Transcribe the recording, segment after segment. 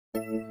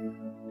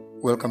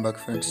Welcome back,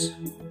 friends.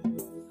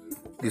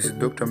 This is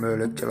Dr.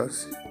 Mlelwa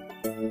Lecturers.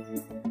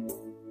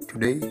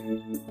 Today,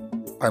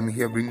 I'm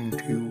here bringing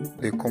to you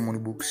the common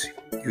books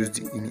used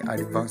in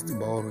advanced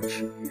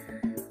biology.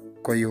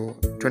 Kwa hiyo,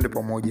 twende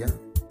pamoja.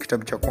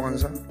 Kitabu cha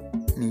kwanza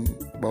ni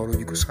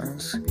Biological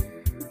Science.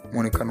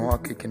 Muonekano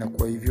wake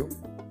kinakuwa hivyo.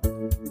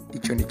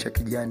 Hicho ni cha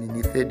kijani,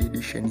 ni third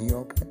edition hiyo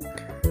hapo.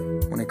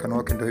 Muonekano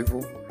wake ndio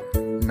hivyo.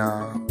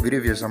 Na vile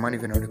vya zamani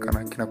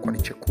vinaonekana kinakuwa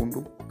ni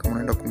chekundu. Kama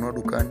unaenda kununua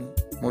dukani,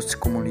 most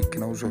commonly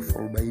kinauzwa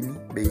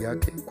 40 bei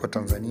yake kwa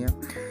Tanzania.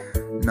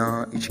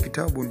 Na hichi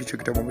kitabu ndicho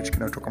kitabu ambacho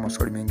kinatoka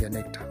maswali mengi ya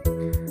NECTA.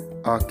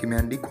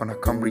 Kimeandikwa na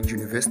Cambridge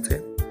University.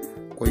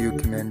 Kwa hiyo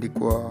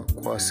kimeandikwa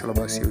kwa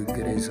syllabus ya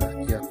Uingereza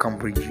ya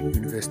Cambridge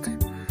University.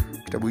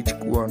 Kitabu hichi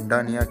kuwa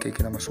ndani yake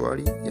kina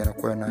maswali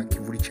yanakuwa na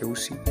kivuli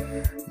cheusi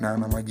na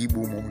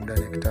majibu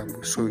ndani ya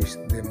kitabu. So it's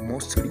the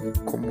mostly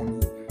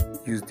commonly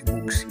used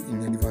books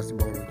in advanced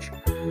biology.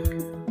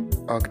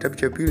 Kitabu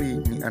cha pili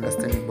ni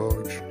Understanding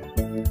Biology.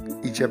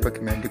 Hichi hapa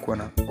kimeandikwa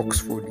na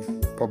Oxford.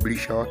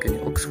 Publisher wake ni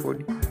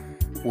Oxford.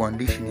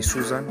 Uandishi ni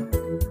Susan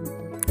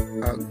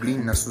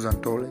Green na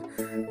Susan Tolle,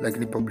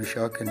 lakini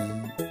publisher wake ni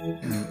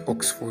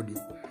Oxford.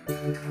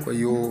 Kwa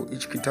hiyo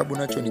hichi kitabu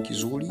nacho ni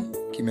kizuri,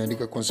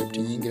 kimeandika concept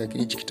nyingi, lakini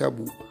hichi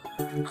kitabu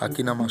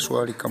hakina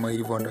maswali kama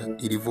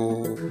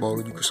ilivyo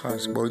Biological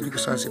Science. Biological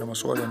Science ina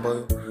maswali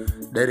ambayo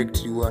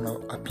directly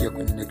huwa appear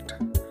kwenye NECTA.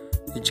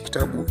 Hichi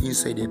kitabu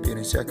inside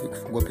appearance yake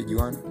ukifungua page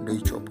 1 ndio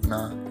hicho hapo,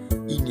 na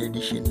hii ni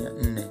edition ya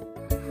 4,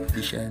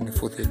 edition ya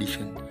 4th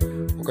edition.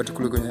 Wakati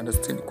kule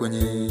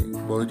kwenye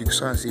Biological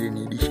Science ile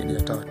ni edition ya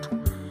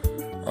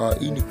 3.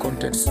 Hii ni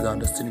contents za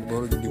Understanding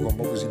Biology ndivyo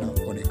ambavyo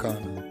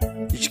zinaonekana.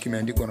 Hichi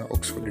kimeandikwa na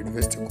Oxford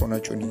University, kwa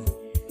nacho ni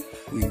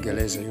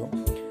Uingereza hiyo.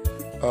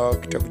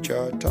 Kitabu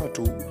cha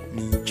 3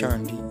 ni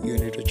Chandi, hiyo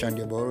inaitwa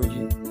Chandi ya Biology,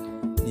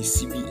 ni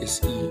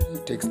CBSE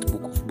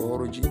Textbook of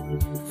Biology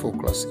for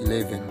Class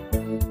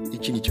 11.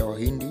 Hichi ni cha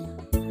Wahindi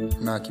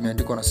na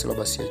kimeandikwa na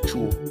syllabus ya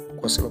chuo,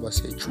 kwa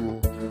syllabus ya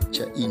chuo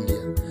cha India.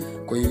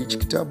 Kwa hiyo hichi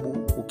kitabu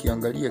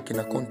ukiangalia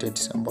kina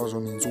contents ambazo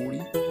ni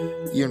nzuri.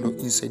 Hiyo ndo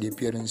inside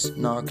appearance,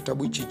 na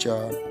kitabu hichi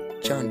cha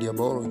Chandi ya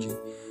Biology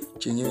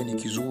chenyewe ni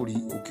kizuri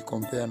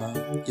ukikompare na,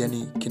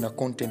 yani kina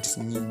contents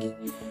nyingi,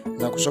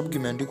 na kwa sababu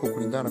kimeandikwa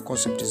kulingana na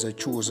concept za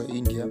chuo za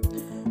India.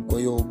 Kwa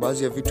hiyo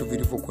baadhi ya vitu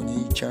vilivyo kwenye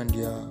hii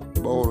Chandi ya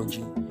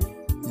Biology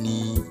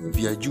ni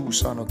vya juu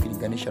sana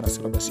ukilinganisha na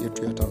syllabus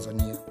yetu ya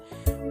Tanzania.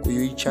 Kwa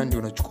hiyo hii Chandi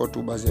unachukua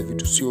tu baadhi ya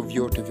vitu, sio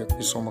vyote vya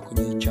kusoma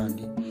kwenye hii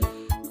Chandi.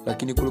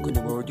 Lakini kule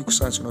kwenye Biological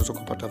Science unaweza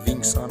kupata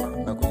vingi sana,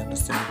 na kwenye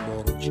Understanding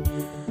Biology.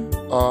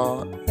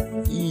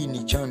 Hii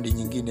ni Chandi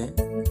nyingine,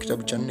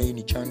 kitabu cha 4. Hii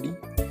ni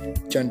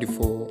Chandi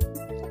for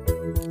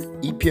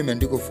EPM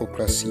imeandikwa for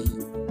class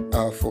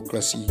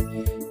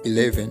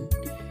 11,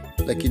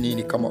 lakini hii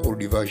ni kama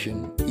old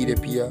version ile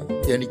pia,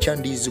 yani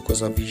Chandi hizi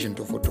kwa vision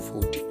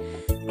tofauti.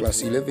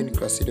 Class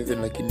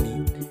 11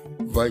 lakini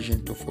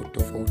version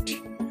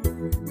tofauti.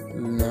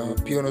 Na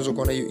pia unaweza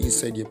kuona hiyo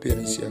inside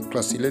appearance ya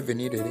class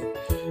 11 ile.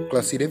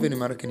 Class 11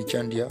 maana yake ni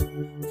Chandi ya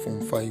form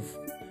 5.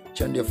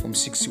 Chandi ya form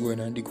 6 huwa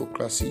inaandikwa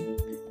class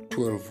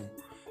 12.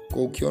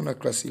 Kwa ukiona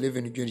class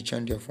 11 hiyo ni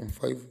Chandi ya form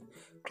 5,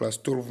 class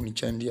 12 ni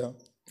Chandi ya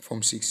form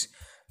 6.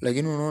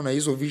 Lakini unaona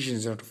hizo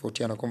visions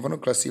zinatofautiana. Kwa mfano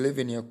class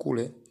 11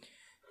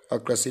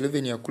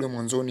 ya kule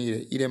mwanzoni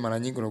ile mara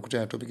nyingi unakuta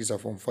na topics za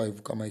form 5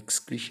 kama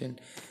excretion,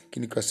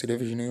 lakini class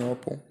 11 hiyo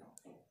hapo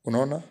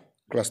unaona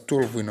class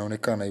 12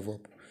 inaonekana hivyo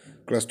hapo.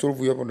 Class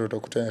 12 hapo ndio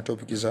utakuta na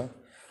topics za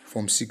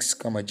form 6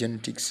 kama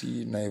genetics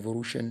na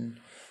evolution.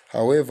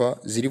 However,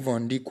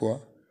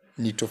 zilivyoandikwa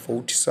ni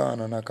tofauti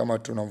sana na kama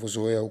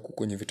tunavyozoea huku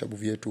kwenye vitabu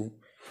vyetu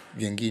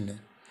vingine.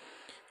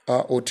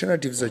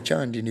 Alternatives za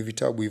Chandi ni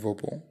vitabu hivyo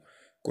hapo.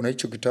 Kuna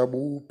hicho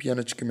kitabu pia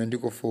nacho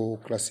kimeandikwa for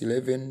class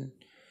 11.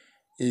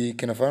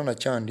 Kinafanana na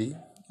Chandi,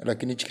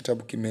 lakini hicho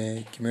kitabu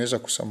kimeweza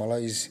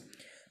kusummarize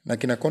na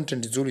kina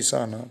content nzuri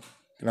sana.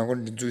 Kina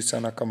content nzuri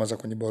sana kama za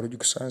kwenye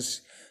Biological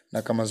Science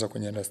na kama za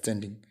kwenye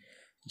Understanding.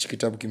 Hicho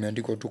kitabu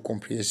kimeandikwa tu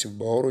Comprehensive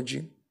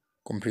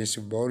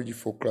Biology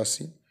for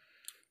class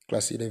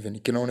 11.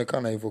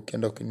 Kinaonekana hivyo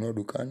ukienda kununua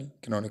dukani,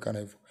 kinaonekana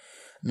hivyo.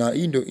 Na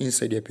hii ndio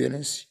inside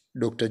appearance.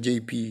 Dr.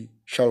 JP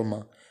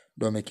Sharma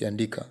ndo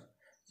amekiandika,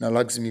 na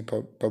Lakshmi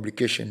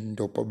Publication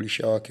ndo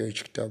publisher wake wa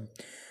hicho kitabu.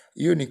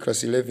 Hiyo ni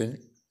class 11.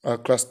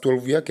 Class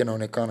 12 yake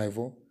inaonekana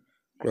hivyo.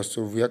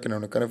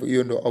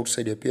 Hiyo ndo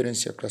outside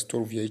appearance ya class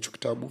 12 ya hicho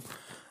kitabu.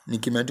 Ni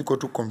kimeandikwa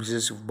tu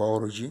Comprehensive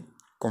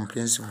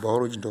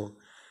Biology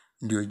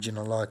ndio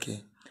jina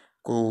lake.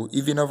 Kwa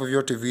hivi navyo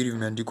vyote vile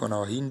vimeandikwa na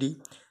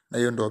Wahindi, na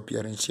hiyo ndo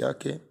appearance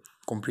yake,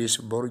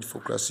 Comprehensive Biology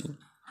for class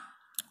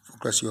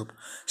hapo.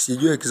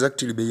 Sijui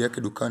exactly bei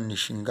yake dukani ni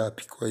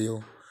shingapi. Kwa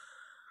hiyo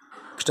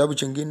kitabu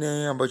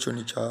kingine ambacho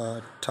ni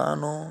cha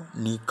 5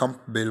 ni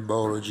Campbell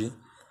Biology.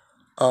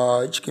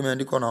 Hichi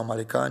kimeandikwa na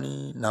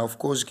Wamarekani, na of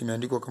course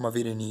kimeandikwa kama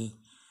vile ni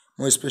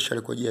more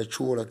especially kwa ajili ya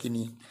chuo,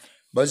 lakini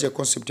baadhi ya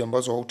concept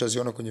ambazo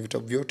hautaziona kwenye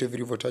vitabu vyote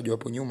vilivyotajwa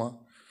hapo nyuma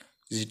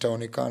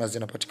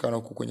zinapatikana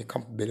huko kwenye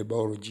Campbell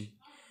Biology.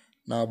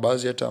 Na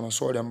baadhi hata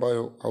maswali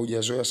ambayo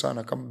haujazoea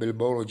sana, Campbell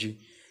Biology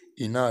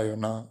inayo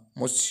na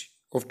most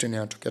often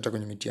yanatokea hata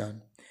kwenye mitihani.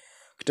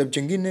 Kitabu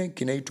kingine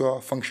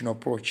kinaitwa Functional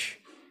Approach,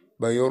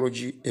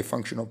 Biology a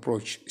Functional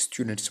Approach,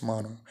 Students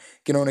Manual.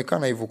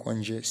 Kinaonekana hivyo kwa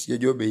nje,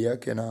 sijajua bei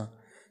yake, na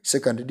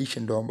second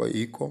edition ndio ambayo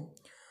iko.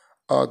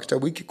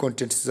 Kitabu hiki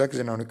contents zake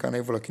zinaonekana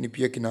hivyo, lakini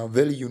pia kina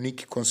very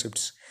unique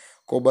concepts.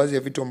 Kwa baadhi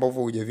ya vitu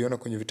ambavyo hujaviona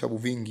kwenye vitabu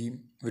vingi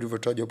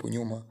vilivyotajwa hapo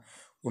nyuma,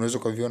 unaweza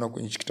kuviona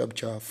kwenye kitabu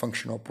cha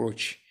Functional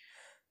Approach.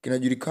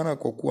 Kinajulikana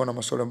kwa kuwa na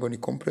masuala ambayo ni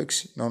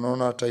complex, na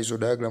unaona hata hizo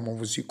diagram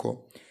ambazo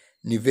ziko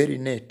ni very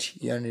net,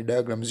 yani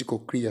diagram ziko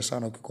clear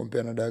sana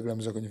ukikompare na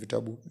diagram za kwenye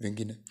vitabu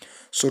vingine.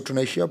 So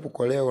tunaishi hapo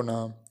kwa leo,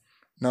 na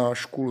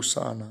nawashukuru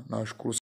sana.